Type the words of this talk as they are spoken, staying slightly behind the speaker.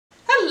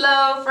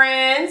Hello,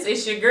 friends.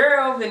 It's your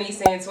girl,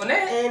 Venice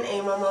Antoinette. And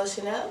Amo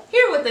Chanel.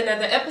 Here with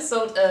another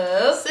episode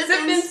of Sip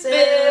and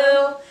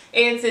Spill.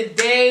 And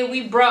today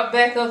we brought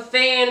back a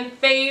fan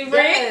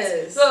favorite.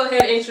 Yes. Go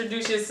ahead and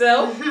introduce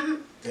yourself.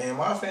 Damn,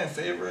 my fan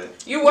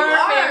favorite. You were a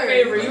fan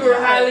favorite. You were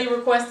highly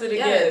requested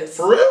again.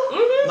 For real?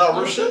 Mm-hmm.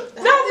 No, real shit?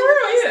 No, for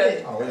real,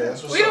 yeah. Oh, yeah,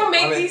 that's what's We up. don't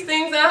make these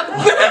things up.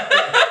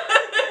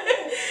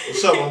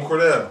 What's up, I'm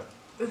Cordell.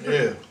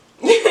 Yeah.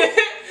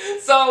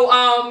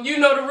 So, you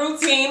know the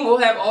routine. We'll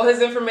have all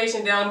his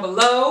information down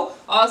below.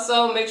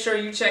 Also, make sure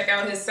you check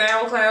out his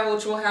SoundCloud,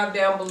 which we'll have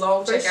down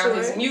below. Check out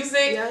his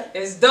music. Yeah.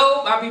 It's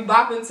dope. I'll be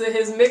bopping to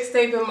his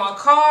mixtape in my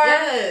car.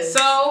 Yes.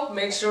 So,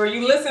 make sure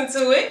you listen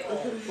to it.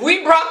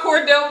 We brought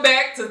Cordell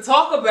back to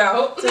talk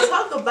about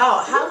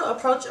how to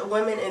approach a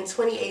woman in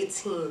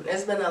 2018.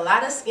 There's been a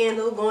lot of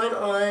scandal going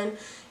on,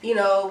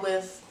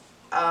 with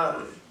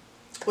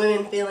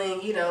women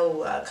feeling,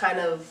 kind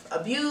of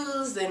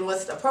abused and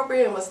what's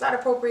appropriate and what's not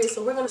appropriate.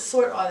 So we're going to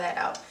sort all that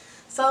out.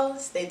 So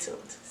stay tuned.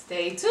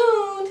 Stay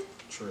tuned.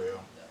 True.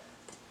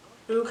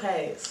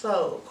 Okay,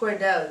 so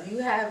Cordell, do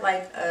you have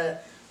like a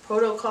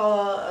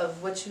protocol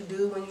of what you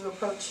do when you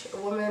approach a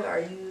woman? Are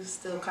you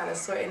still kind of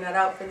sorting that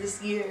out for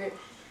this year?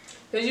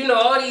 Because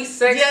all these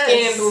sex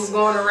scandals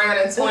going around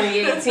in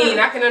 2018.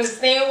 I can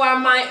understand why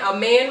a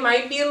man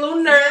might be a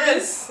little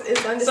nervous. Yes,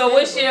 it's understandable. So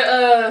what's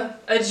your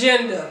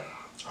agenda?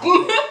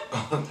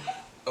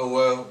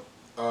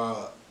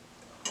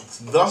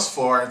 Thus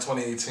far in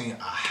 2018,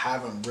 I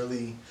haven't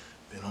really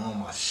been on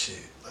my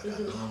shit. Like, I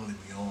normally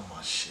be on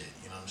my shit,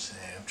 you know what I'm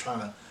saying? I'm trying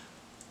to,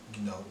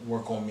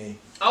 work on me.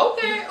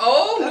 Okay.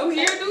 Oh, new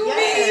here, new me.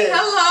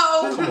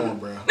 Hello. Come on,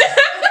 bro.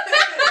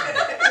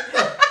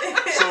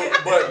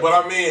 But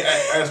I mean,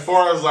 as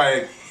far as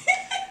like,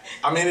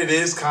 it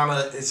is kind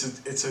of,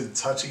 it's a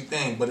touchy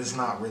thing, but it's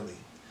not really.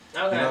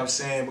 Okay. You know what I'm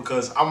saying?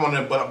 Because I'm on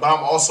it, but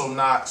I'm also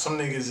not. Some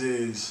niggas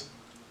is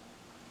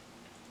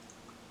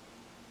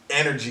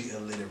energy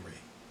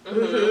illiterate.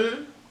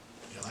 Mm-hmm.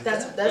 Like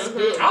That's Mm-hmm.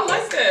 big. I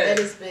like that. That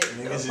is big.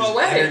 Niggas is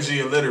Poetic. energy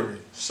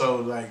illiterate. So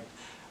like,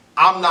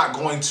 I'm not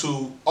going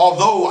to.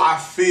 Although I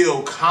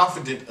feel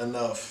confident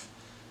enough.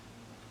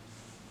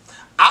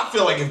 I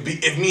feel like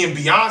if me and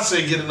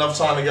Beyonce get enough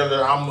time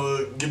together, I'm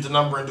gonna get the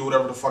number and do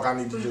whatever the fuck I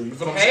need to do. You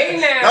feel what I'm saying?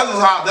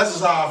 Now. That's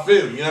just how I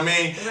feel. You know what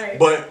I mean? Right.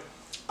 But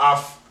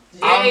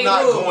I'm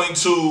not going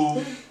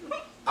to.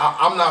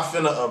 I'm not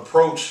finna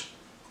approach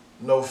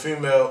no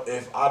female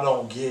if I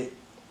don't get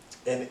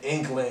an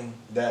inkling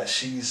that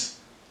she's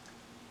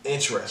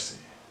interested.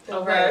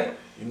 Okay.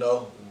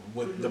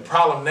 What the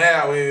problem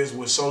now is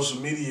with social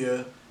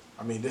media.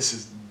 This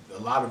is a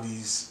lot of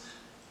these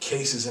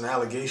cases and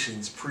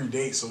allegations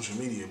predate social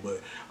media,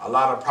 but a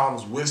lot of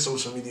problems with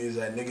social media is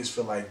that niggas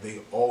feel like they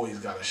always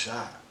got a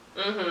shot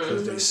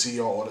because they see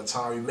you all the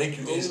time. It make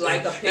you. It's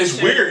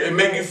weird. It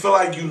make you feel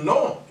like you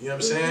know them. You know what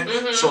I'm saying?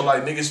 Mm-hmm. So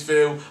like niggas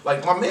feel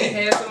like my man.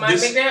 Had somebody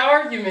make that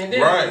argument,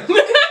 didn't right?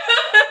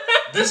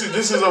 This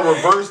is a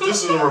reverse.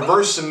 This is a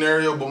reverse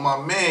scenario. But my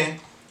man,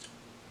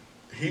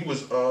 he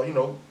was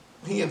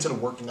he into the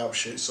working out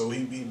shit. So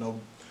he be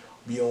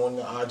on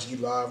the IG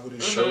live with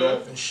his shirt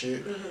off and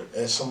shit,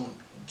 and some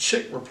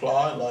chick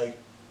replied like,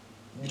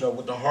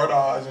 with the hard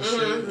eyes and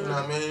shit. You know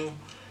what I mean?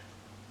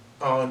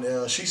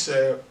 And she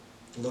said,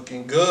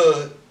 looking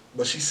good,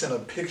 but she sent a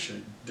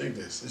picture. Dig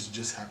this. This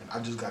just happened. I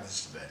just got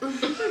this today.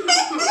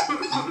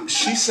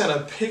 She sent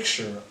a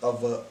picture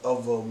of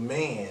a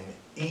man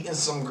eating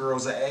some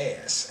girl's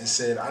ass and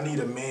said, "I need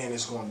a man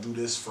that's gonna do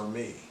this for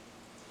me."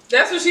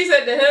 That's what she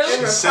said to him?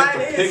 She sent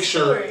the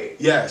picture. Story.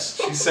 Yes.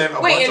 She sent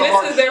a Wait, bunch and of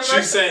heart. this is their She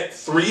first. sent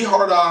 3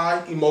 heart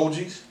eye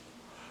emojis.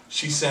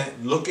 She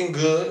sent looking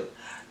good.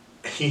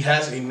 He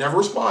never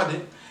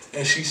responded.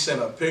 And she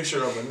sent a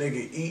picture of a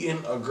nigga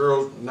eating a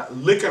girl,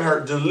 licking her,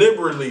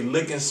 deliberately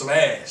licking some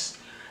ass.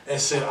 And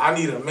said, "I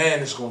need a man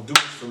that's gonna do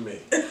this for me."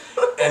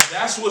 And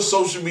that's what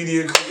social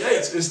media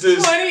creates. It's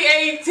this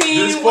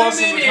 2018 women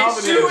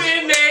is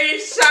shooting their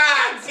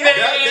shots,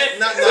 man.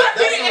 That's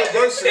a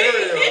reverse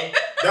scenario.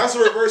 That's a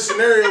reverse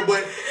scenario.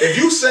 But if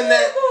you send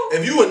that,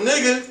 if you a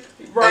nigga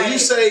and you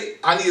say,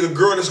 "I need a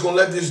girl that's gonna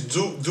let this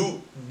do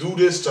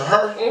this to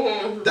her,"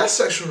 that's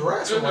sexual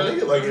harassment, my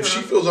nigga. Like if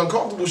she feels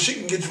uncomfortable, she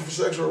can get you for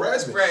sexual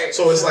harassment. Right.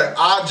 So it's like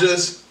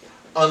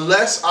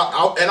unless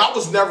I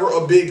was never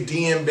a big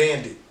DM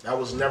bandit. That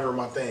was never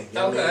my thing. You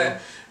know what I mean?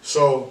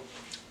 So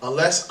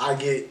unless I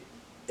get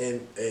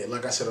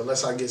like I said,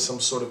 unless I get some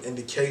sort of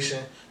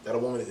indication that a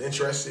woman is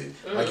interested,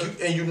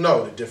 you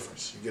know the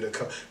difference. You get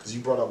because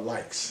you brought up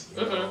likes,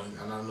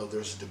 and I know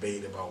there's a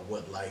debate about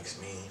what likes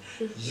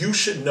mean. You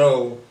should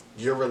know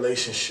your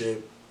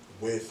relationship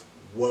with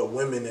what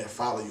women that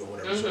follow you on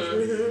whatever social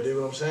media. You dig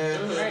what I'm saying?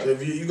 So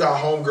if you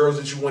got homegirls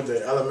that you went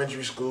to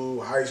elementary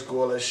school, high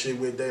school, all that shit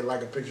with, they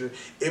like a picture,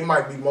 it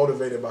might be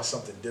motivated by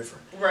something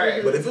different.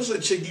 Right. But if it's a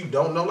chick you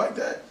don't know like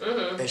that,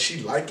 and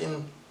she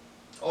liking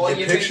all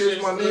your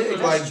pictures, my nigga,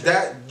 like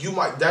that,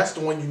 that's the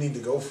one you need to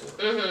go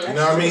for. You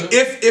know what I mean?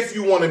 If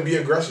you want to be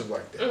aggressive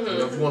like that,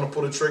 if you want to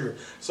pull the trigger.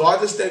 So I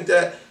just think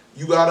that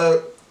you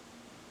gotta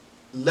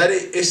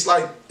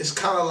it's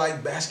kind of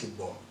like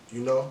basketball,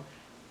 you know,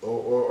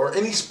 or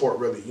any sport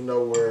really, you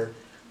know, where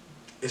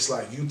it's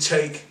like you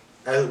take,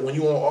 when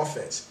you on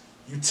offense,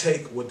 you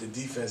take what the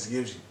defense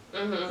gives you.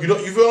 You know,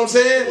 you feel what I'm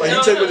saying? Like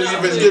you take what the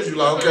defense gives you.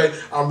 Like, okay,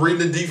 I'm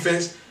reading the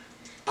defense.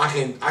 I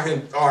can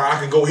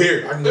go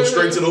here. I can go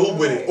straight to the hoop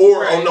with it.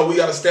 Or, oh no, we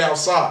got to stay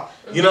outside.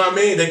 You know what I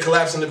mean? They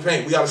collapse in the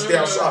paint. We got to stay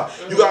outside.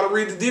 You got to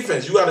read the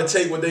defense. You got to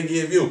take what they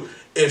give you.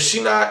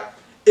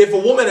 If a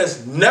woman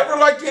has never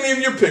liked any of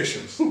your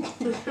pictures,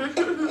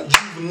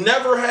 you've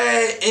never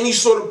had any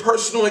sort of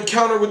personal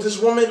encounter with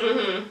this woman,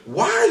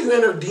 why are you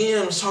in her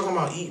DMs talking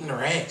about eating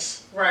her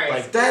ass? Right.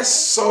 Like, that's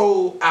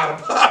so out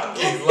of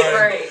pocket.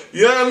 Like,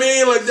 you know what I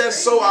mean? Like, that's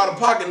so out of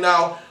pocket.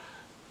 Now,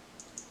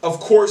 of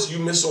course, you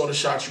miss all the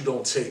shots you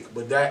don't take,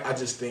 but that I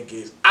just think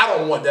I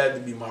don't want that to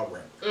be my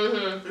rep.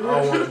 I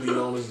don't want to be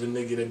known as the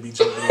nigga that be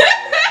jumping. Let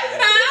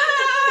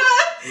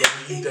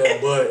me eat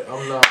that butt.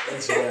 I'm not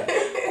into that.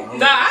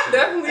 I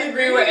definitely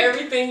agree with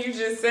everything you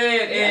just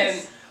said. Yes.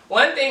 And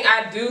one thing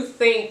I do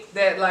think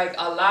that like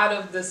a lot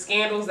of the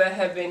scandals that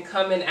have been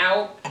coming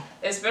out,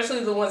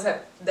 especially the ones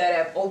that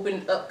have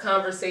opened up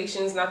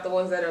conversations, not the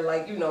ones that are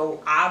like, you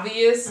know,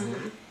 obvious.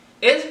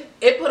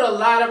 It put a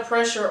lot of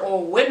pressure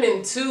on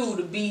women too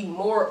to be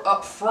more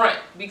upfront,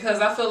 because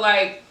I feel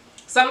like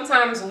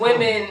sometimes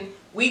women,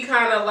 we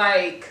kind of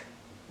like,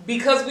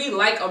 because we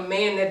like a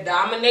man that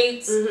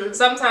dominates,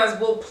 sometimes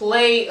we'll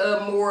play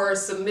a more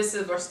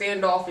submissive or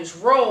standoffish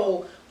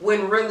role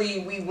when really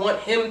we want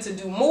him to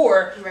do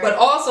more. Right. But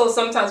also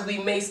sometimes we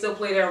may still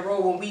play that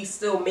role when we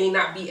still may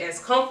not be as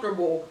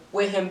comfortable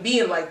with him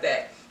being like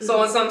that.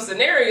 So in some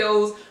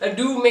scenarios, a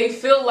dude may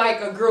feel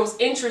like a girl's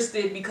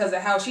interested because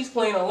of how she's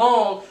playing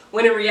along,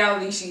 when in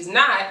reality she's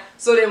not.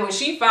 So then when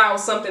she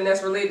files something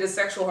that's related to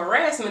sexual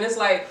harassment, it's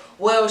like,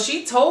 well,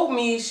 she told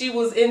me she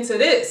was into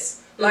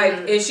this.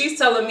 Like, if she's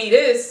telling me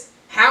this,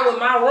 how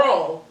am I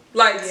wrong?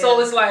 Like,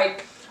 so it's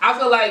like, I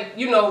feel like,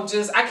 you know,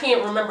 I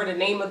can't remember the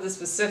name of the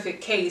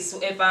specific case.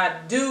 If I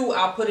do,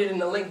 I'll put it in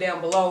the link down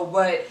below.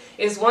 But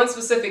it's one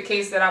specific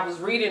case that I was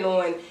reading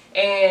on,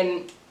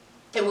 and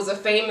it was a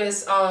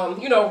famous,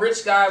 you know,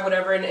 rich guy,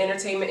 whatever, in the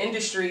entertainment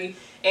industry.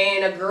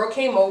 And a girl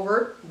came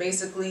over,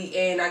 basically,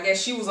 and I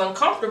guess she was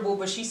uncomfortable,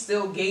 but she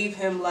still gave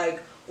him,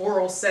 like,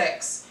 oral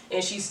sex.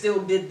 And she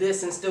still did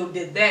this and still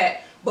did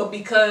that. But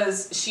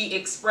because she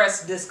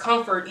expressed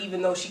discomfort,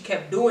 even though she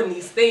kept doing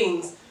these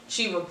things,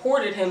 she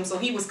reported him, so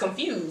he was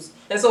confused.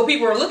 And so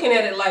people are looking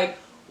at it like,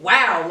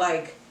 wow,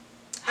 like,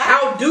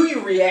 how do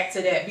you react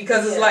to that?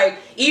 Because it's like,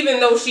 even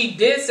though she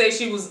did say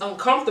she was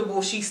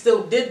uncomfortable, she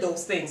still did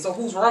those things. So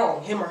who's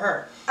wrong, him or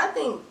her? I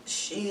think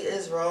she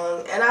is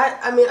wrong. And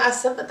I mean, I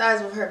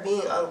sympathize with her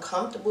being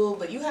uncomfortable,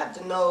 but you have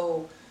to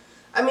know,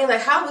 I mean,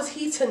 like, how was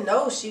he to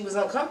know she was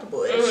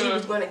uncomfortable if she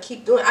was going to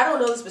keep doing it? I don't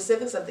know the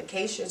specifics of the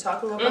case you're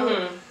talking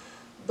about,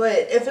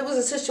 but if it was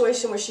a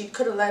situation where she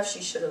could have left,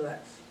 she should have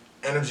left.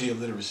 Energy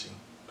illiteracy.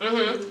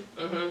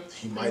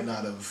 He might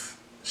not have,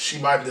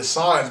 the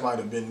signs might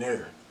have been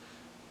there,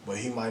 but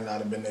he might not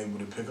have been able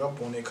to pick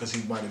up on it because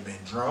he might have been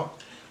drunk.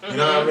 You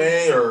know what I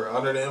mean? Or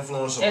under the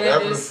influence or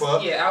whatever the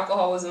fuck. Yeah,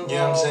 alcohol was involved. You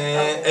know what I'm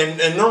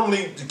saying? And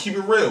normally, to keep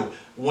it real,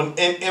 when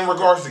in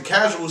regards to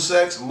casual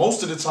sex,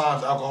 most of the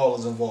times alcohol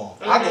is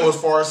involved. I go as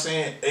far as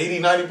saying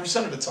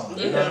 80-90% of the time.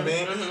 You know what I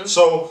mean?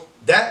 So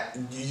that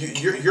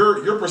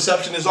your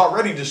perception is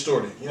already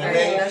distorted. You know what I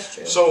mean? That's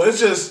true. So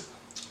it's just,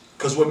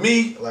 because with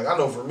me, like, I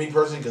know for me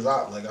personally, because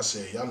like I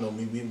said, y'all know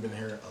me, we've been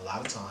here a lot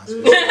of times.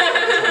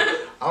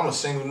 I'm a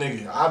single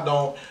nigga.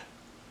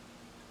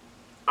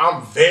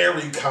 I'm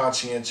very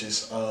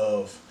conscientious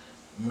of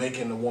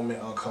making the woman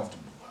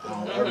uncomfortable. I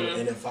don't ever,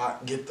 and if I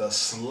get the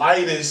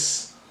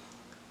slightest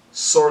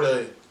sort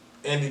of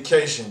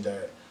indication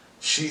that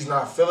she's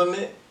not feeling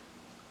it,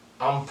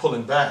 I'm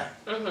pulling back.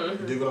 You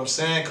dig what I'm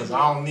saying? Because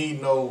I don't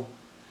need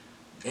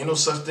ain't no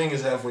such thing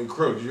as halfway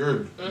crook. You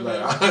heard me?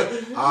 Like,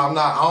 I'm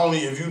not. I only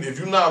if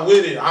you're not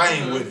with it, I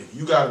ain't with it.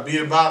 You gotta be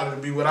about it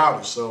to be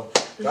without it. So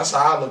that's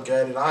how I look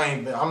at it.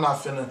 I'm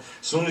not finna. As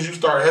soon as you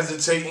start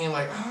hesitating,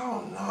 like, I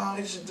don't know,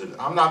 you should do that.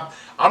 I'm not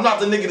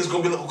the nigga that's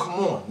gonna be like, oh, come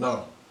on,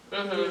 no.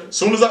 As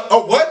soon as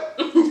what?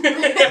 Do you want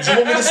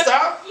me to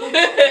stop? Do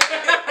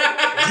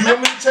you want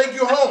me to take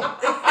you home?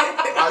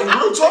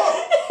 Real talk.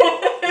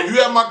 If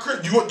you have my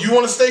crib, you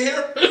want to stay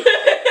here?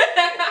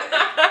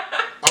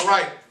 All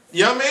right.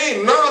 You know what I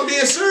mean? No, I'm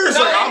being serious.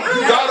 No,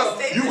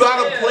 like, you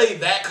gotta play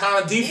that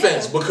kind of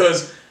defense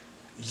because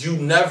you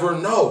never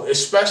know,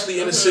 especially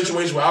in a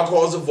situation where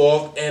alcohol is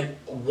involved. And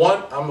I'm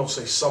gonna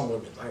say some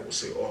women. I ain't gonna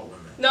say all women.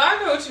 No, I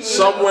know what you mean.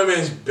 Some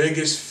women's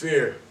biggest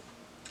fear,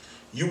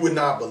 you would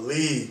not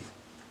believe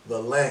the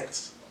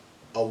lengths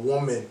a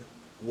woman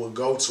would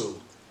go to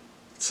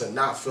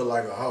not feel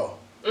like a hoe.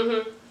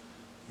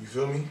 You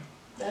feel me?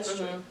 That's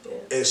true.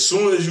 Yeah. As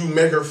soon as you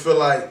make her feel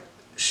like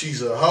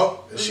she's a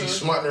hoe and she's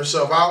smutting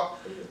herself out,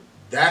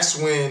 that's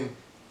when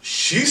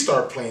she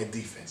start playing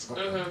defense.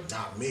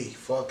 Not me.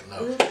 Fuck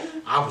no.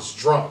 I was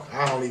drunk.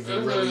 I don't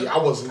even really. I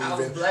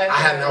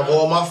hadn't have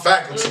all my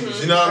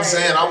faculties. You know what I'm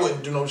saying? I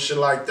wouldn't do no shit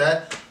like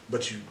that.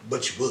 But you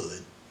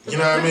would. You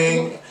know what I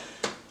mean?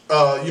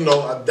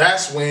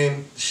 That's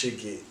when shit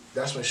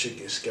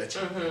gets sketchy.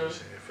 You know what I'm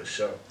saying? For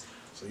sure.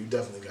 So you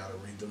definitely gotta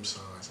read them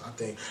signs. I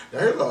think. Now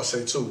here's what I'll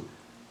say too.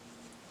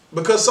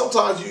 Because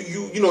sometimes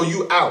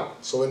you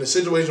out. So in a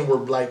situation where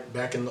like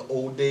back in the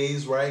old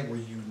days, right, where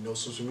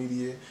social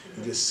media,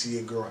 you just see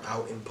a girl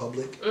out in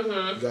public.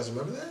 You guys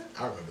remember that?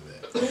 I remember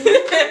that.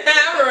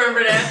 I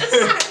remember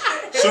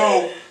that.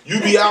 So you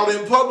be out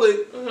in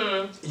public,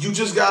 you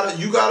just gotta,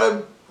 you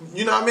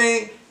know what I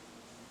mean?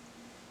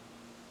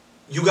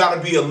 You gotta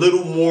be a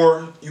little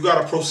more, you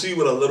gotta proceed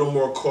with a little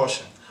more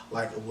caution.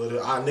 Like what a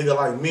nigga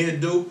like me to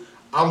do,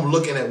 I'm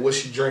looking at what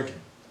she drinking.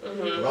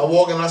 When I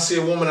walk and I see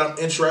a woman I'm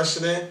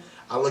interested in,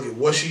 I look at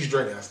what she's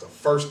drinking. That's the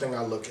first thing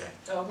I look at.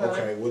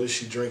 Okay, what is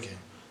she drinking?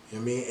 You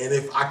know what I mean? And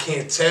if I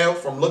can't tell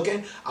from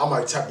looking, I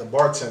might tap the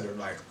bartender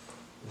like,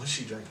 what's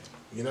she drinking?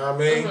 You know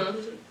what I mean?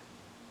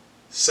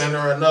 Send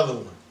her another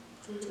one.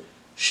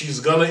 She's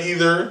gonna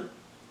either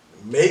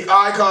make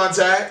eye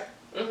contact,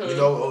 the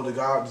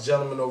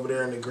gentleman over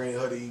there in the green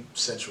hoodie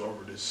sent you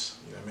over this,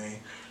 you know what I mean?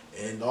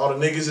 And all the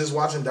niggas is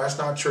watching, that's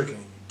not tricking.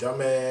 You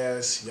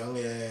dumbass, young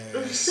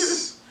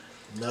ass,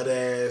 nut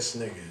ass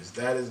niggas.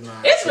 That is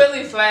not It's tricking.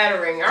 Really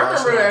flattering. I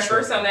remember that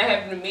first time that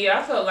happened to me,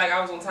 I felt like I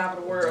was on top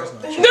of the world.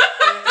 That's not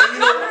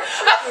tricking.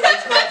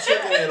 It's not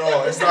tricking at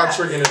all. It's not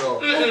tricking at all.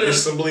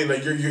 It's simply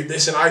like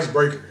it's an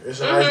icebreaker. It's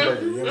an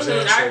icebreaker. You know what I'm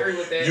saying? I agree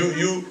with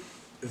that.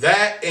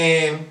 That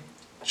and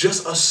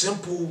just a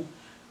simple.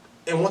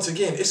 And once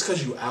again, it's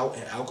because you out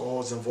and alcohol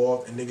is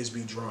involved and niggas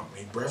be drunk.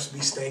 Their breaths be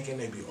stinking.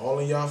 They be all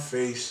in your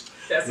face.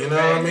 That's you know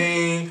what I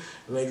mean?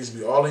 Niggas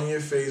be all in your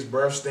face,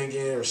 breath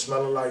stinking or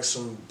smelling like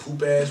some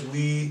poop ass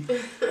weed. You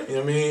know what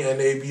I mean? And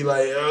they be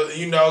like,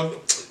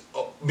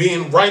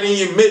 being right in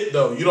your mitt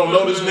though. You don't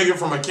know this nigga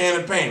from a can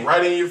of paint,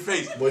 right in your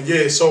face. But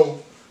yeah,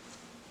 so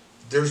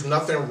there's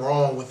nothing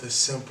wrong with a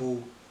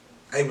simple,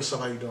 hey, what's up?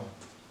 How you doing?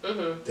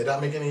 Did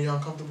that make any of y'all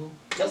uncomfortable?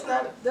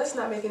 That's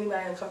not making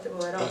anybody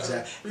uncomfortable at all.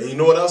 Exactly. And you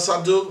know what else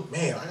I do?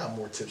 Man, I got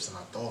more tips than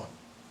I thought.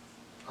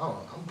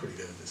 I'm pretty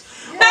good at this.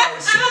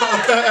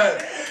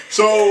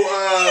 So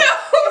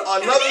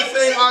another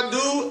thing I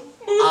do,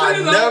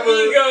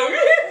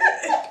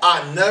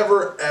 I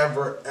never,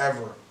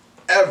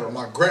 ever,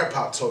 my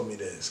grandpa told me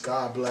this,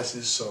 God bless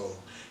his soul.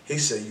 He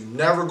said, you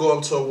never go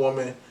up to a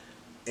woman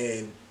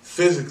and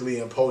physically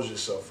impose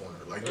yourself on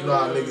her. Like, you know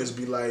how niggas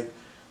be like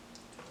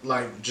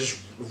just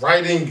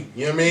writing,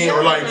 you know what I mean?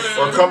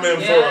 Or come in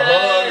for a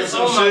hug or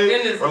some shit.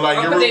 Goodness. Or like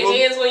put their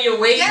hands on your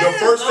waist. The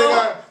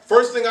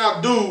first thing I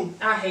do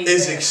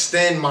is that.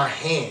 extend my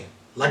hand.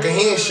 Like a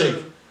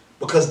handshake.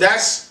 Because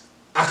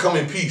I come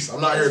in peace.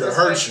 I'm not here to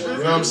hurt you. You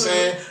know what I'm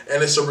saying?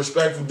 And it's a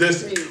respectful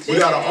distance. We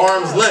got an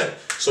arm's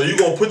length. So you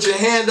gonna put your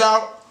hand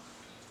out,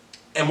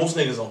 and most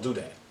niggas don't do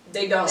that.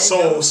 They don't.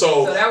 So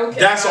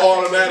that's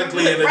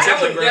automatically an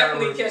attention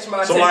grabber. Catch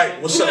my So attention.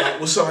 like, what's up?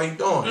 What's up? How you doing?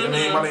 You know what I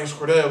mean? My name's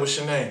Cordell. What's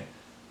your name?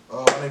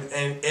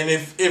 And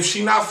if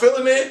she not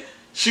feeling it,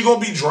 she gonna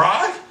be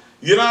dry.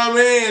 You know what I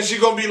mean? And she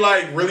gonna be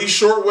like really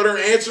short with her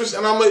answers.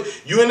 And I'm like,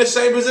 you in the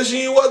same position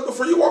you was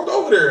before you walked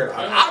over there.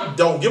 I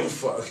don't give a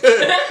fuck. You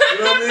know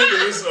what I mean?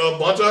 There's a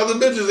bunch of other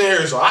bitches in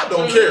here, so I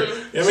don't care. You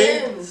know what I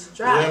mean?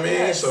 You know what I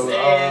mean? So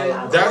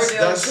that's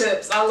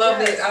tips. I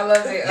love it.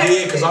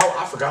 Yeah, because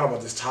I forgot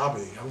about this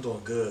topic. I'm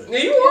doing good.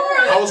 You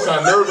are. I was kind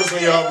of nervous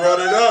when y'all brought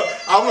it up.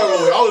 I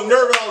was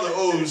nervous. I was like,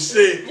 oh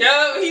shit.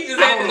 Yo, he just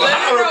had to let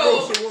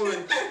it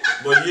roll.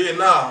 But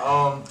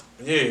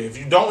yeah, if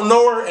you don't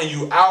know her and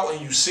you out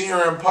and you see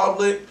her in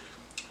public,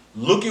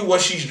 look at what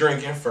she's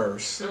drinking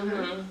first.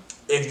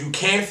 If you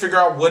can't figure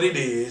out what it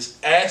is,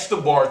 ask the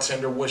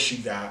bartender what she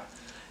got.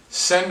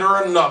 Send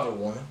her another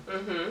one.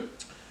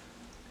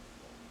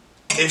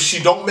 If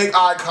she don't make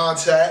eye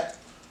contact,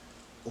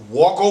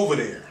 walk over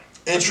there.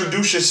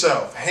 Introduce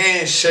yourself.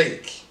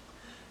 Handshake.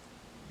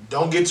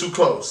 Don't get too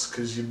close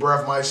because your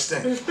breath might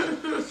stink.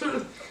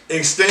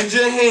 Extend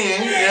your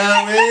hand. You know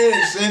what I mean?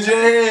 Extend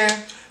your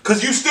hand.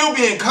 Because you still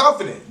being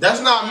confident. That's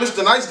not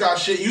Mr. Nice Guy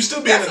shit. You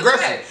still being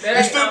aggressive.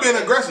 You still being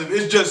aggressive.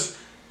 It's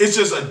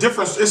just a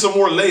difference. It's a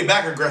more laid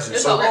back aggressive.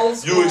 It's so old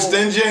school. You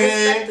extend your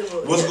hand.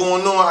 What's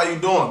going on? How you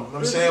doing? You know what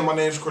I'm saying? My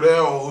name's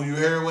Cordell. Who you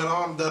here with?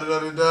 I'm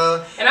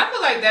da-da-da-da-da. And I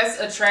feel like that's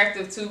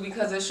attractive too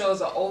because it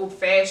shows an old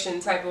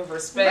fashioned type of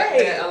respect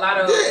that a lot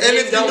of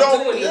men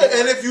don't do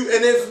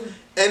anymore.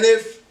 And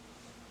if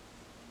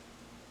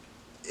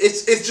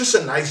it's just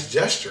a nice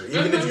gesture.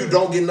 Even if you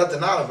don't get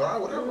nothing out of it. All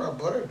right, whatever, I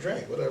bought her a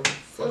drink, whatever.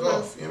 Fuck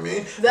off. You know what I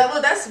mean?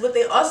 That's what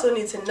they also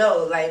need to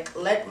know. Like,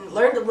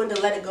 learn when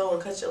to let it go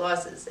and cut your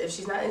losses. If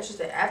she's not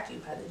interested after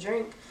you've had a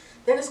drink,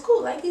 then it's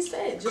cool. Like he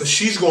said. Because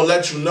she's going to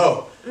let you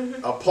know.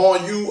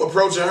 Upon you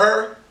approaching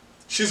her,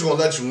 she's going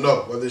to let you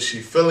know whether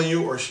she's feeling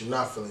you or she's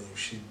not feeling you.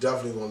 She's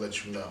definitely going to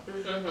let you know.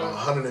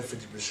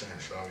 150%.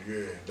 So,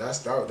 yeah,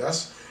 that's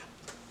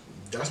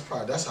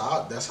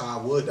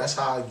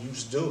how I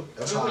used to do it.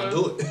 That's how I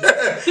do it. You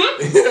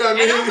know what I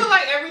mean? And I feel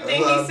like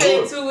everything he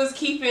said too is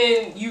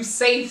keeping you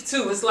safe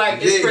too. It's like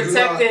it's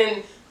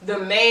protecting the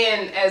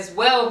man as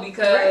well,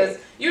 because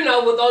you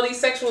know, with all these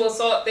sexual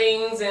assault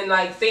things and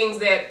like things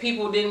that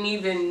people didn't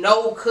even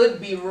know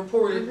could be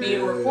reported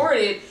being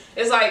reported,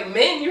 it's like,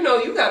 men, you know,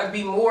 you gotta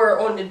be more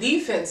on the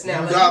defense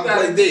now. You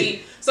gotta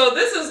be. So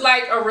this is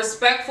like a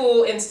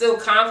respectful and still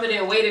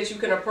confident way that you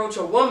can approach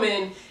a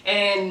woman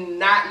and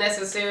not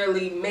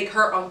necessarily make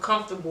her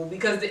uncomfortable,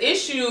 because the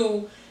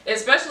issue,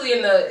 especially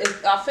in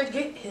I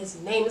forget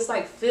his name, it's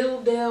like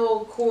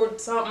Phildel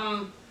Cord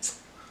something.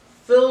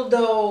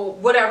 Phildo,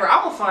 whatever,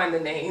 I will find the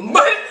name,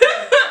 but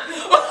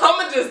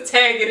I'm gonna just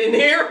tag it in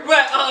here.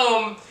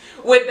 But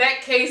with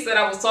that case that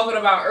I was talking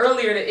about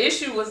earlier, the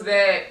issue was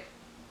that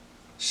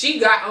she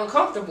got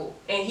uncomfortable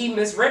and he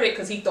misread it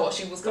because he thought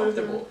she was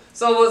comfortable.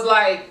 So it was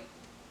like,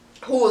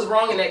 who was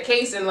wrong in that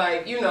case? And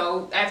like, you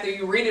know, after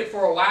you read it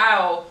for a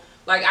while,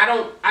 like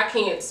I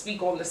can't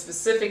speak on the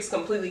specifics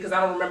completely because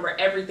I don't remember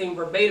everything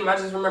verbatim. I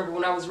just remember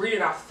when I was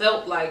reading, I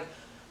felt like,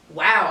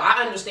 wow,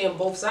 I understand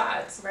both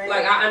sides. Right.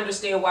 Like, I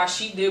understand why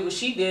she did what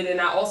she did, and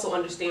I also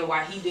understand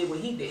why he did what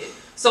he did.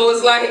 So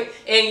it's like,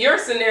 in your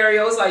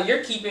scenario, it's like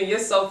you're keeping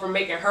yourself from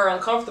making her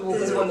uncomfortable,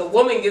 because when the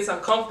woman gets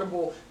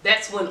uncomfortable,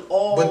 that's when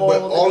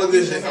all of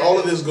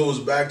this goes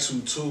back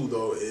to too,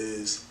 though,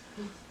 is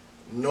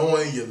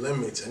knowing your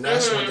limits, and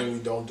that's one thing we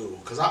don't do.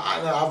 Because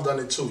I've done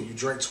it too. You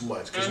drink too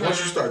much. Because once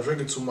you start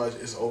drinking too much,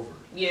 it's over.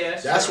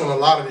 Yeah, that's when a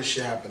lot of this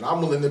shit happen.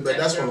 I'm willing to bet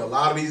that's when a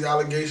lot of these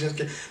allegations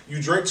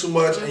you drink too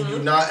much and you're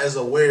not as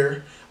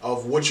aware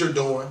of what you're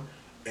doing,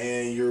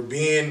 and you're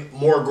being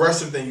more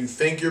aggressive than you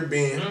think you're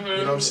being. You know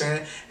what I'm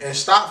saying? And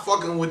stop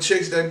fucking with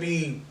chicks that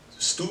be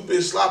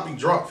stupid, sloppy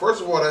drunk.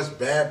 First of all, that's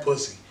bad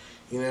pussy.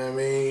 You know what I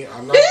mean?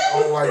 I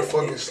don't like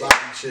fucking sloppy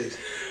chicks.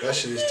 That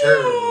shit is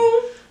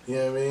terrible. You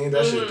know what I mean?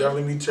 That shit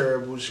definitely be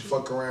terrible. She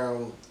fuck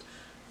around.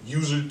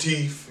 Use her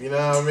teeth, you know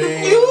what I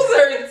mean? Use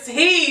her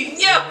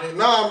teeth, yeah.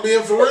 Nah, I'm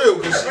being for real,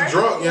 because she's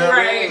drunk, you know what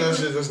I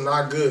mean? That's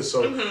not good.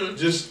 So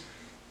just,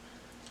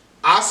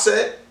 I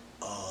set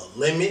a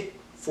limit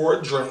for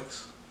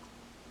drinks.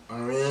 I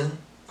mean,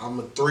 I'm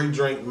a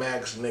 3-drink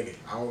max nigga.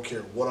 I don't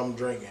care what I'm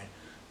drinking.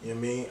 You know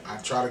what I mean? I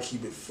try to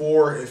keep it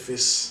 4 if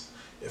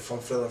I'm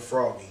feeling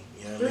froggy.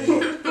 You know what I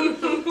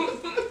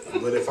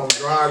mean? But if I'm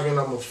driving,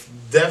 I'm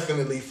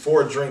definitely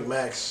 4-drink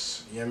max.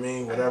 You know what I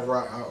mean? Whatever.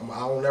 I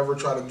don't ever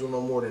try to do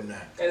no more than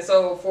that. And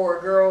so for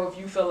a girl, if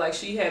you feel like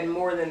she had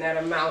more than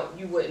that amount,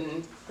 you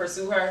wouldn't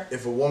pursue her?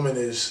 If a woman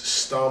is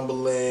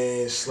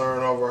stumbling,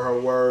 slurring over her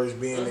words,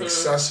 being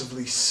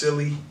excessively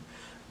silly,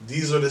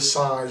 these are the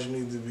signs you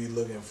need to be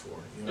looking for.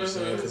 You know what I'm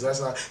saying?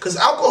 Because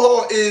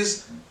alcohol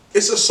it's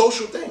a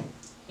social thing.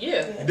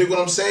 Yeah. You dig what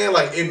I'm saying?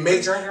 Like,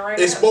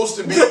 it's supposed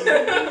to be,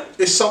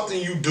 it's something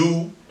you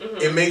do.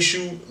 It makes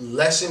you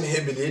less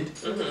inhibited.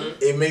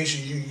 It makes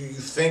you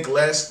think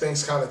less.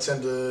 Things kind of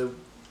tend to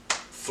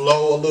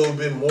flow a little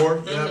bit more.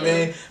 You know what I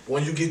mean? But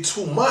when you get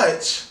too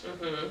much,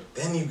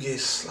 then you get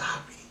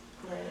sloppy.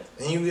 Right.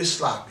 Then you get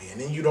sloppy,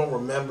 and then you don't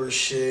remember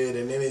shit,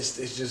 and then it's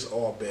just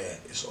all bad.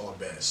 It's all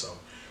bad. So,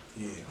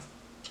 yeah.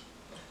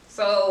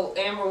 So,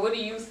 Amber, what do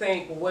you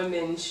think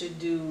women should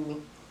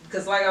do?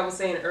 Because like I was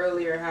saying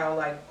earlier, how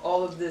like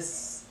all of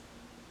this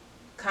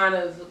kind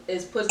of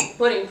is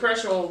putting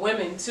pressure on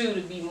women too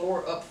to be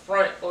more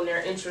upfront on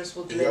their interests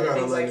with men and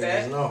things like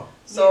that.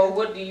 So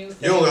what do you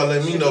think? You don't gotta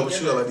let me know, but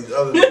you gotta let these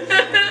other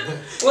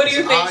niggas. What do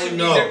you think should be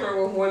different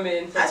with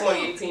women for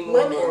 2018 moving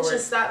forward? Women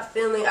should stop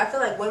feeling. I feel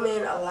like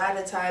women a lot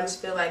of times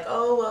feel like,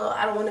 oh well,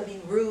 I don't want to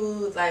be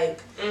rude.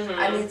 Like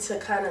I need to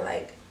kind of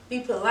like be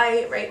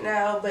polite right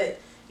now, but.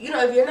 You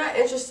know, if you're not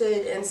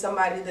interested in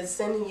somebody that's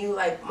sending you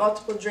like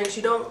multiple drinks,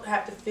 you don't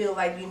have to feel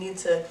like you need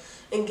to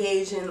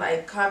engage in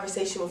like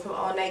conversation with him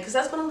all night, because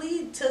that's going to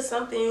lead to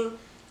something.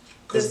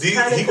 Because he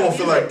gonna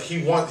feel like he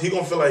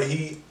gonna feel like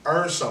he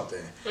earned something.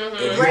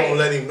 If you don't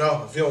let him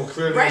know, if you don't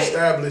clearly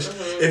establish,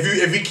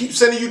 if he keeps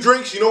sending you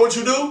drinks, you know what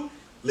you do?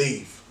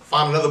 Leave.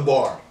 Find another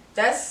bar.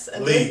 That's a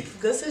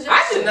good suggestion.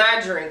 I deny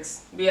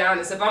drinks, be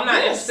honest. If I'm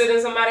not interested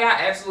in somebody,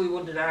 I absolutely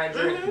will deny a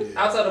drink.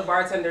 I'll tell the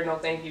bartender, no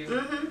thank you.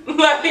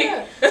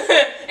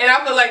 And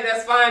I feel like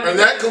that's fine. And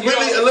that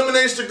completely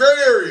eliminates the gray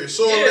area.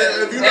 So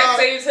if that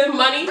saves him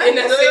money, and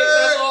that saves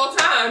us all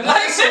time.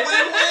 Like, it's a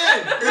win-win.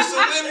 It's a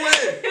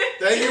win-win.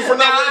 Thank you for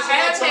not wasting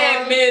my time. I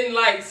have had men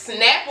like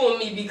snap on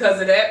me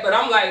because of that, but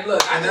I'm like,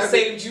 look, I just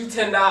saved you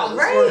 $10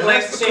 for a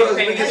glass of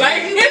champagne.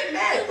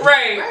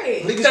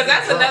 Right. Because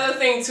that's another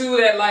thing too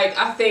that like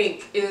I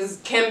think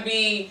can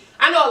be.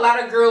 I know a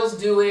lot of girls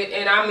do it,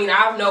 and I mean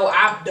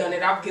I've done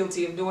it. I'm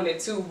guilty of doing it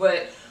too,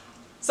 but.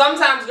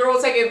 Sometimes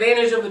girls take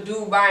advantage of a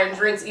dude buying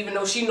drinks even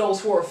though she knows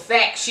for a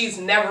fact she's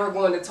never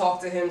going to talk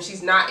to him.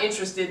 She's not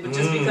interested, but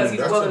just because he's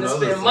willing to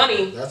spend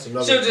money,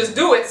 she'll just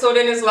do it. So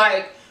then it's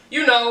like,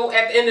 you know,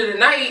 at the end of the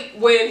night,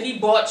 when he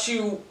bought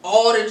you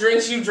all the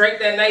drinks you drank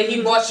that night,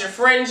 he bought your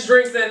friends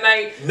drinks that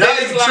night. Now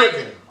you're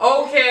tripping.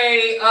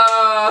 Okay,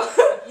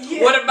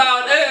 what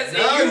about us?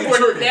 Now and you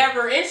were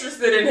never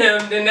interested in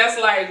him, then that's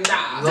like,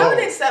 nah. Don't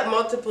accept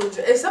multiple drinks.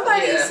 If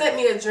somebody sent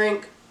me a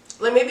drink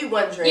Like maybe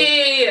one drink.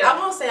 Yeah. I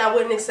won't say I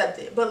wouldn't accept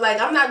it, but like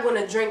I'm not going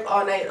to drink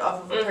all night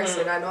off of a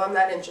person I know I'm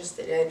not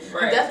interested in.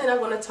 Right. I'm definitely not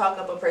going to talk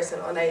up a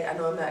person all night I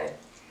know I'm not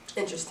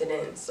interested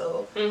in.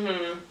 So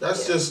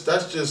that's just,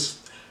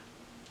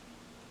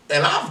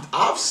 and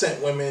I've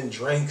sent women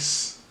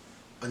drinks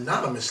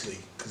anonymously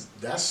because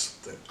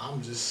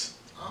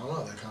I don't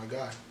know, that kind of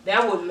guy.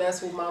 That would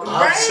mess with my mind.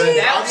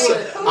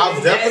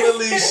 I've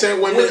definitely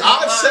sent women.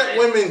 I've sent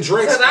women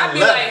drinks. Because I'd be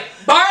like,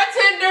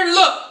 bartender,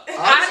 look,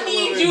 I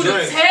need you to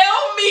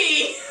tell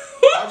me.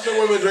 I've sent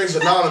women drinks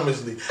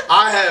anonymously.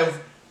 I have,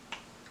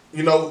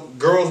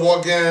 girls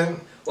walk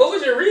in. What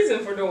was your reason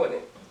for doing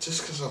it?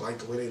 Just because I like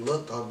the way they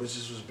looked, thought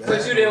bitches was bad.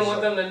 But you didn't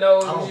want them to know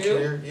it was you? I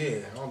don't care.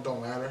 Yeah, it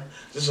don't matter.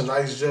 Just a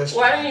nice gesture.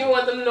 Why didn't you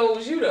want them to know it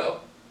was you, though?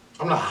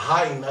 I'm not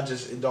hiding.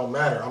 It don't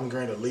matter. I'm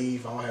going to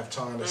leave. I don't have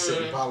time to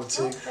sit in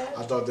politics. Okay.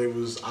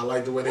 I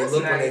like the way they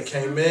look when they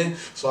came in.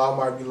 So I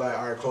might be like,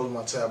 all right, close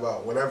my tab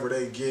out. Whatever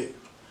they get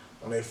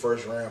on their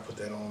first round, put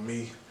that on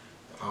me.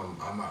 I'm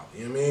out.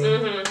 You know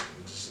what I mean?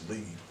 Just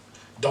leave.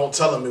 Don't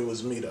tell them it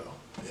was me, though.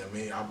 You know what I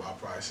mean? I'll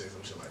probably say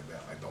some shit like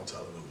that. Like, don't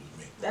tell them it was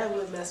me. that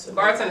would mess with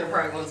Bartender me.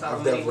 probably won't tell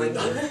I've them anyway.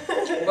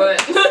 definitely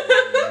But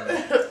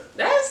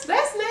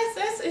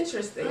that's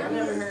interesting. I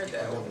never heard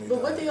that one.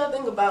 But what do y'all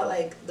think about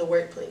like the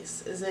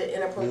workplace? Is it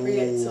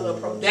inappropriate to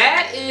approach?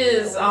 That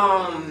is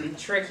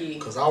tricky.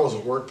 Because I was a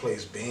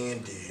workplace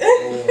bandit.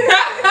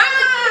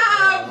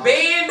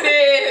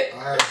 Bandit. I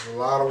had a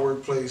lot of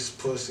workplace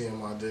pussy in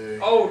my day.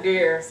 Oh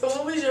dear. So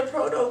what was your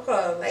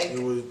protocol like?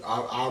 It was.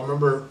 I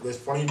remember. It's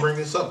funny you bring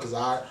this up because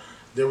I'll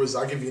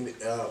give you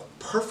a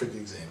perfect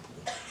example.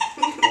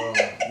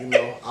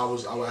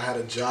 I had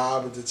a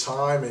job at the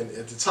time, and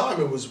at the time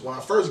it was when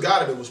I first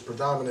got it was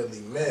predominantly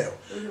male,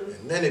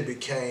 and then it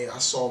became I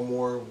saw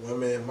more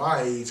women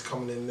my age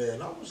coming in there,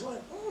 and I was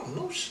like, oh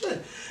no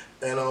shit,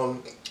 and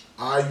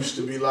I used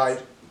to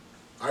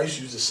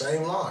use the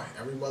same line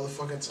every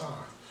motherfucking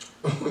time.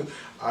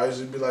 I used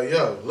to be like,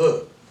 yo,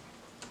 look,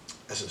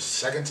 that's the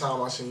second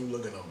time I seen you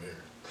looking over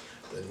here.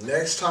 The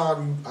next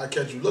time I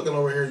catch you looking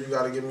over here, you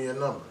got to give me a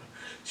number.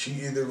 She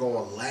either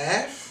gonna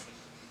laugh,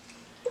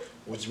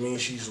 which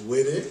means she's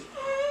with it,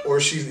 or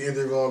she's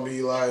either gonna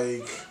be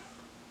like,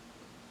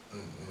 no.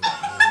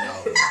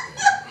 You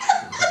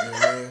know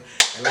what I mean?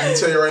 And let me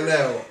tell you right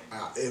now,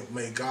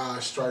 may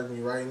God strike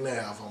me right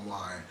now if I'm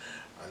lying.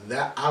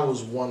 That I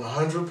was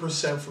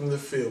 100% from the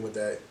field with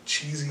that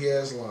cheesy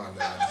ass line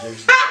that I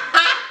just.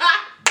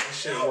 That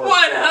shit worked.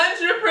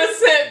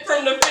 100%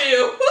 from the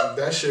field.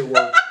 That shit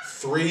worked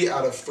 3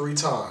 out of 3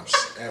 times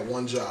at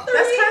one job.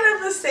 That's kind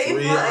of a safe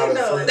line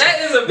though.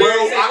 That is a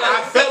very safe line.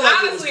 I felt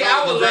like honestly, it was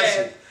I would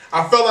laugh.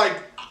 I felt like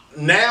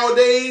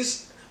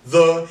nowadays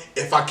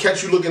if I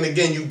catch you looking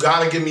again, you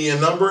gotta give me a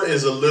number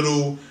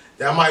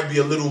that might be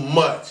a little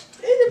much.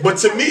 But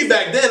to me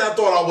back then, I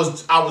thought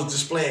I was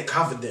displaying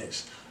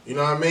confidence. You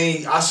know what I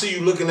mean? I see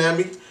you looking at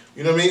me.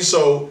 You know what I mean?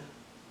 So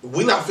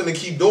we're not finna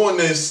keep doing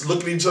this,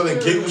 looking at each other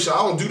and giggle.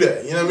 I don't do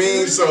that. You know what I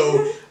mean?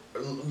 So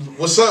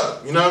what's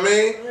up? You know what I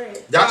mean?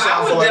 Right. That's what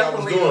I feel like I was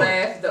definitely doing.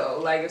 laugh though,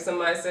 like if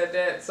somebody said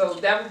that. So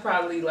that would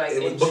probably like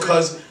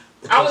Because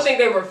I would think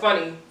they were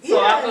funny.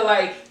 So I feel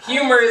like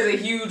humor is a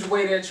huge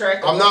way to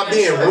attract. I'm not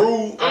being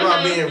rude. I'm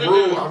not being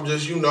rude. I'm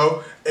just,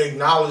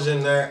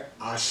 acknowledging that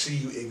I see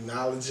you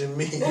acknowledging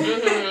me. You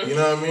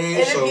know what I mean?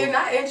 And if you're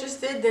not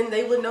interested, then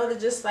they would know to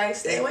just like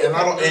stay away.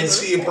 And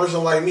see a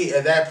person like me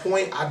at that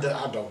point, I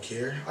don't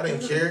care. I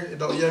didn't care. It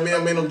don't, you know what I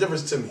mean? It made no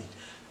difference to me.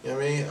 You know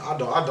what I mean? I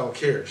don't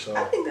care. So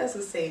I think that's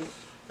a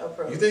safe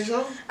approach. You think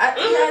so?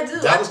 I do.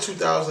 That was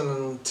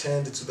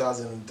 2010 to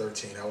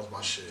 2013. That was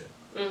my shit.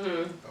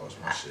 That was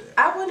my shit.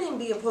 I wouldn't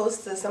be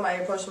opposed to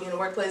somebody approaching me in the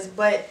workplace,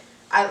 but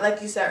I,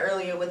 like you said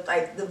earlier, with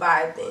like the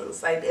vibe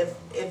things. Like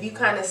if you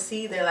kind of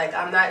see that like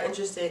I'm not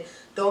interested,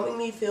 don't make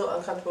me feel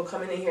uncomfortable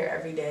coming in here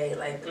every day.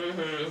 Like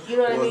you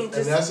know what I mean?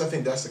 And I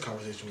think that's the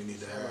conversation we need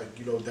to have.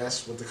 Like,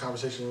 that's what the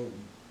conversation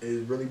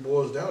really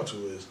boils down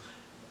to is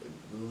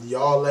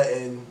y'all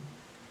letting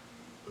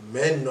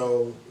men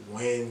know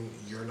when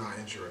you're not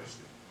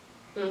interested.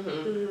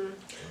 And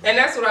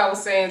that's what I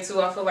was saying too.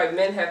 I feel like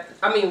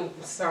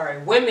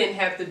women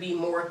have to be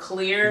more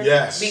clear.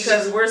 Yes.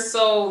 Because we're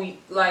so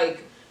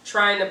like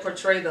trying to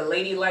portray the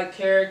ladylike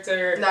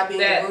character, not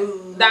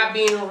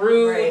being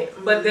rude, right.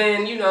 But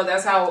then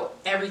that's how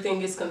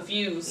everything gets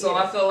confused. So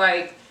I feel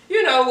like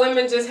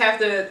women just have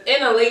to.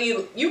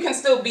 You can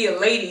still be a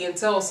lady and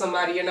tell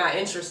somebody you're not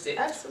interested.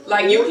 Absolutely.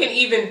 Like you can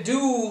even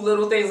do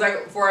little things.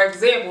 Like for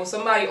example,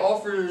 somebody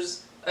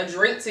offers a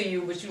drink to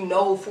you, but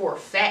for a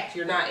fact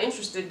you're not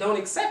interested. Don't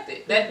accept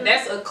it.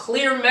 That's a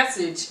clear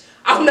message.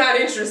 I'm not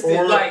interested.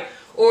 Go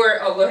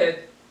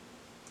ahead.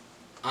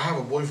 I have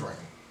a boyfriend.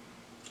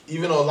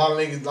 Even though a lot of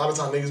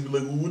times niggas be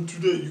like, well, what you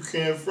do? You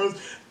can't friends.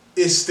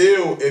 It's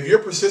still, if you're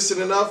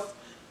persistent enough,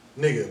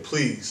 nigga,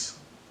 please.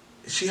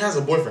 she has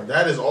a boyfriend.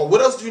 That is all.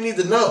 What else do you need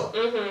to know?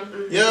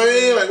 Mm-hmm. You know what I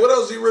mean? Like, what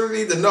else do you really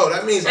need to know?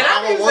 That means I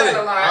don't want it.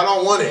 I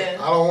don't want it.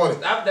 I don't want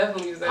it. I've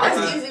definitely used that.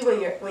 It's easy when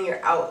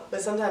you're out,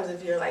 but sometimes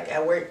if you're like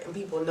at work and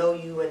people know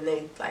you and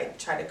they like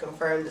try to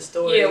confirm the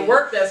story. Yeah,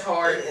 work that's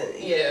hard.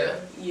 Yeah.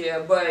 Yeah,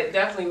 but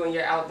definitely when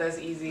you're out, that's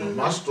easy.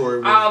 My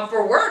story was,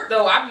 for work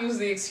though, I've used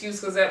the excuse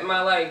because at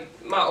my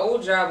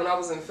old job when I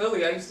was in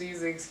Philly, I used to use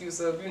the excuse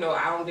of, I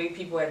don't date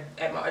people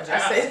at my job. I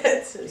say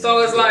that too. So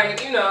it's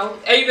like, even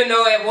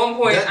though at one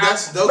point I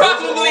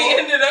probably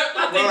ended up,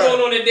 I think,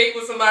 going on a date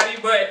with somebody,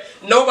 but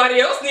nobody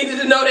else needed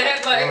to know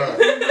that. Like,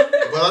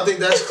 but I think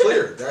that's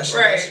clear. That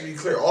should be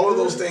clear. All of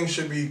those things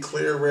should be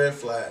clear red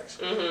flags.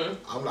 I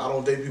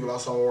don't date people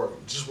outside of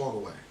work. Just walk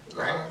away.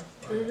 Right.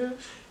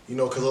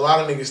 Because a lot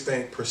of niggas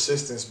think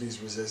persistence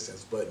beats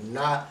resistance, but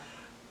not.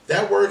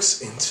 That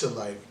works into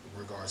like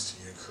regards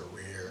to your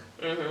career,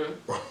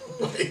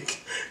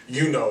 like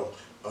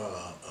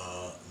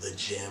the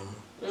gym.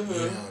 You know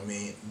what I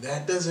mean?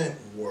 That doesn't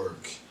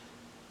work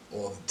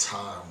all the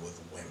time with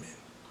women.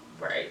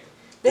 Right.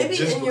 Maybe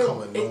just in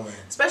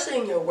especially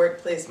in your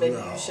workplace, maybe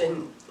you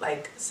shouldn't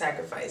like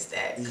sacrifice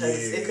that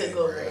because it could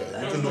go very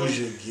You could lose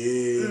your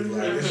gig.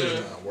 Like it's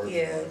just not working.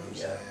 Yeah. You know what I'm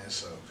saying?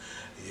 So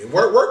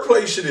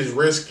workplace shit is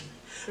risky.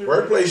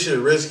 Workplace shit is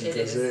risky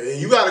because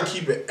you got to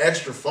keep it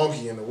extra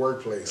funky in the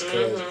workplace.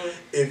 Because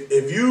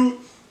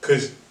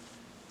because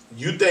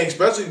you think,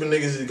 especially for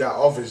niggas that got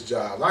office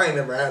jobs. I ain't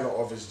never had no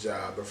office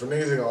job, but for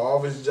niggas that got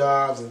office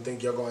jobs and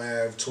think y'all gonna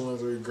have 2 and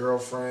 3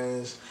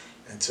 girlfriends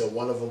until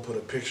one of them put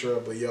a picture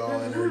up of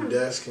y'all in her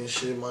desk and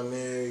shit, my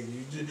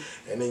nigga.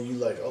 And then you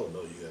like, oh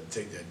no, you gotta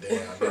take that down.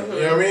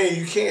 You know what I mean?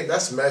 You can't.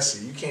 That's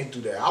messy. You can't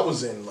do that. I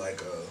was in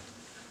like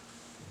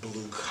a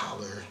blue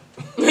collar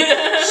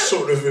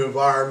sort of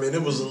environment.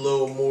 It was a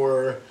little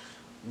more,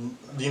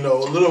 a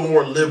little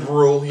more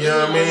liberal. You know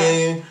what I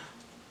mean?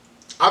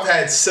 I've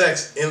had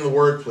sex in the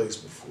workplace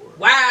before.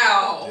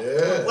 Wow.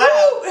 Yeah.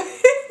 Wow.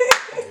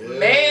 Yeah.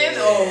 Man,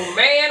 oh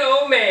man,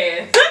 oh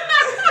man.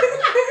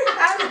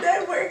 How did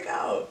that work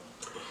out?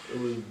 It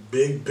was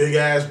big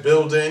ass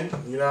building.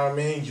 You know what I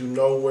mean? You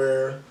know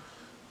where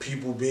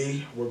people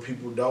be, where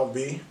people don't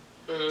be.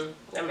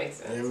 That makes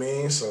sense. You know what I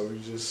mean? So you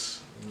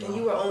just. And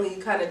you were only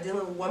kind of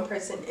dealing with one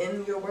person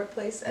in your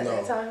workplace at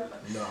that time?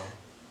 No.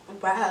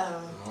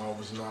 Wow. No, I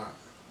was not.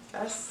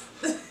 That's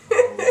No,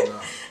 I was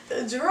not.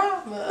 the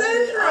drama. I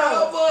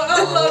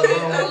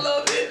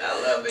love it.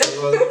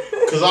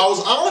 Because I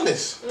was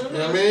honest. You know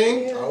what I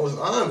mean? Yeah. I was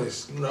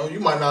honest. You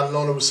might not have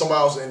known there was somebody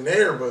else in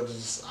there, but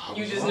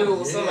you just knew it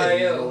was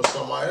somebody else. You know it was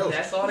somebody else.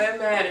 That's all that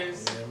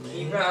matters. You know what I mean?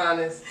 Keep it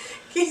honest.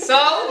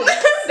 So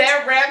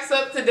that wraps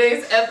up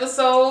today's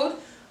episode.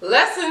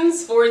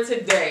 Lessons for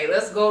today.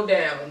 Let's go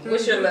down.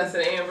 What's your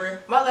lesson,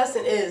 Amber? My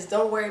lesson is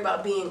don't worry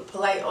about being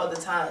polite all the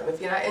time.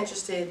 If you're not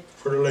interested,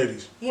 for the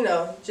ladies,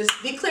 just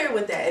be clear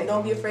with that and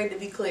don't be afraid to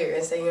be clear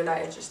and say you're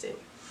not interested.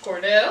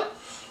 Cordell?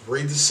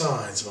 Read the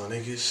signs, my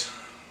niggas.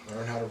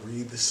 Learn how to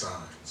read the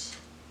signs.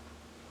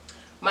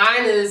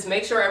 Mine is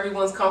make sure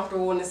everyone's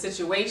comfortable in the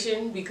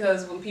situation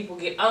because when people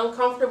get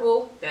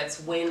uncomfortable, that's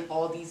when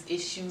all these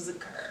issues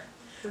occur.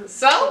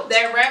 So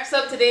that wraps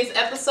up today's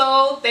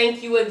episode.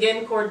 Thank you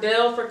again,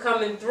 Cordell, for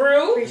coming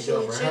through. Appreciate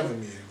you for having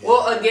me again.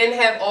 We'll again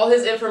have all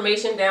his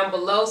information down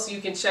below so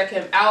you can check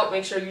him out.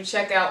 Make sure you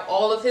check out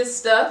all of his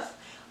stuff.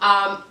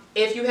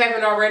 If you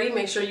haven't already,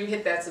 make sure you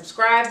hit that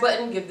subscribe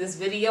button. Give this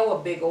video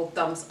a big old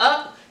thumbs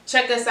up.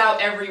 Check us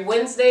out every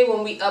Wednesday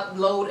when we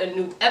upload a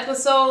new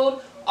episode.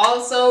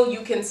 Also,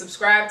 you can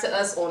subscribe to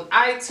us on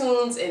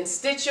iTunes and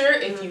Stitcher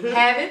if you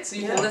haven't, so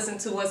you can listen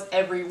to us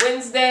every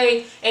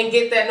Wednesday and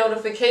get that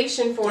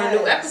notification for a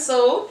new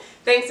episode.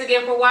 Thanks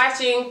again for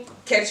watching.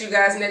 Catch you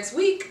guys next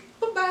week.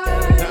 Bye-bye.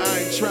 Now, I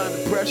ain't trying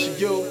to pressure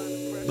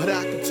you, but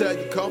I can tell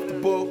you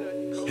comfortable,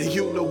 and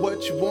you know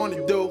what you want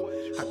to do.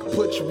 I can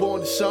put you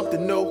on to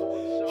something new,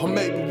 or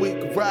maybe we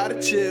could ride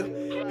a chill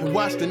and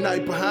watch the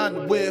night behind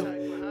the wheel.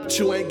 But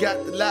you ain't got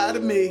to lie to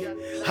me.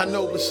 I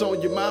know what's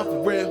on your mind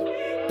for real.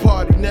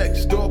 Party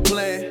next door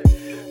playing.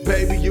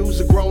 Baby,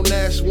 you's a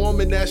grown-ass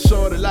woman, that's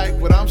sorta like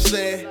what I'm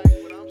saying.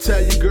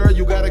 Tell your girl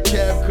you got a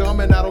cab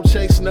coming. I don't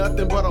chase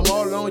nothing, but I'm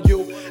all on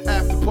you.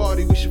 After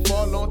party, we should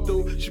fall on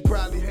through. She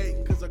probably hate